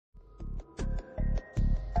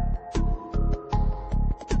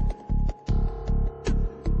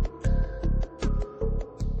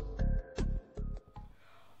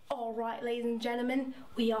Alright, ladies and gentlemen,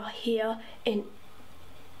 we are here in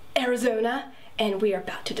Arizona and we are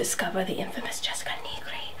about to discover the infamous Jessica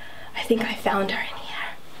Nigri. I think I found her in here.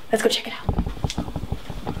 Let's go check it out.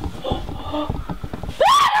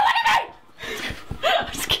 I'm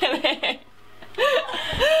just kidding.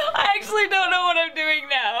 I actually don't know what I'm doing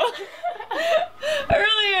now.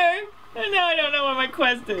 Earlier, and now I don't know what my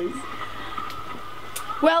quest is.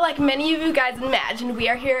 Well, like many of you guys imagined, we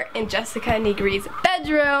are here in Jessica Nigri's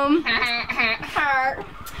bedroom. Why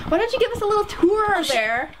don't you give us a little tour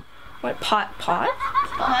there? What, pot?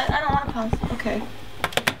 I don't want to pause. Okay.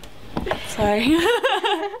 Sorry.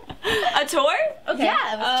 A tour? Okay.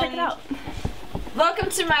 Yeah, let's check it out.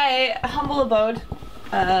 Welcome to my humble abode.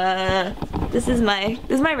 This is my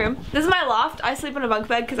room. This is my loft. I sleep in a bunk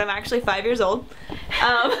bed because I'm actually 5 years old.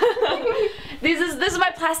 This is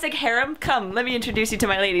my plastic harem. Come, let me introduce you to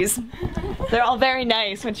my ladies. They're all very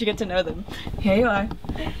nice once you get to know them. Here you are.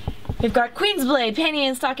 We've got Queensblade, Panty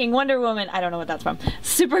and Stocking, Wonder Woman. I don't know what that's from.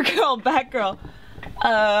 Supergirl, Batgirl,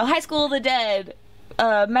 High School of the Dead,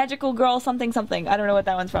 Magical Girl, something something. I don't know what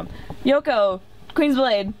that one's from. Yoko,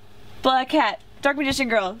 Queensblade, Black Cat, Dark Magician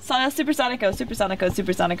Girl, Supersonico.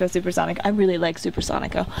 I really like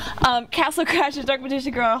Supersonico. Castle Crashers, Dark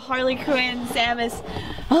Magician Girl, Harley Quinn, Samus.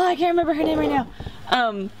 Oh, I can't remember her name right now.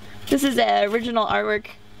 This is an original artwork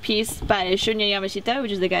piece by Shunya Yamashita,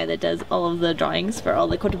 which is the guy that does all of the drawings for all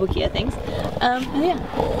the Kotobukiya things. Yeah,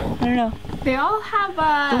 I don't know. They all have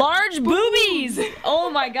large boobies! Oh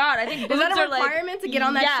my god, I think boobs are are like... Is that a requirement to get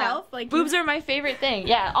on that shelf? Like boobs are my favorite thing.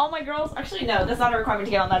 Yeah, all my girls... Actually, no, that's not a requirement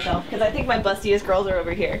to get on that shelf, because I think my bustiest girls are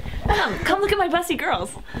over here. Come look at my busty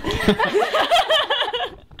girls.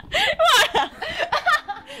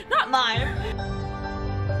 Not mine.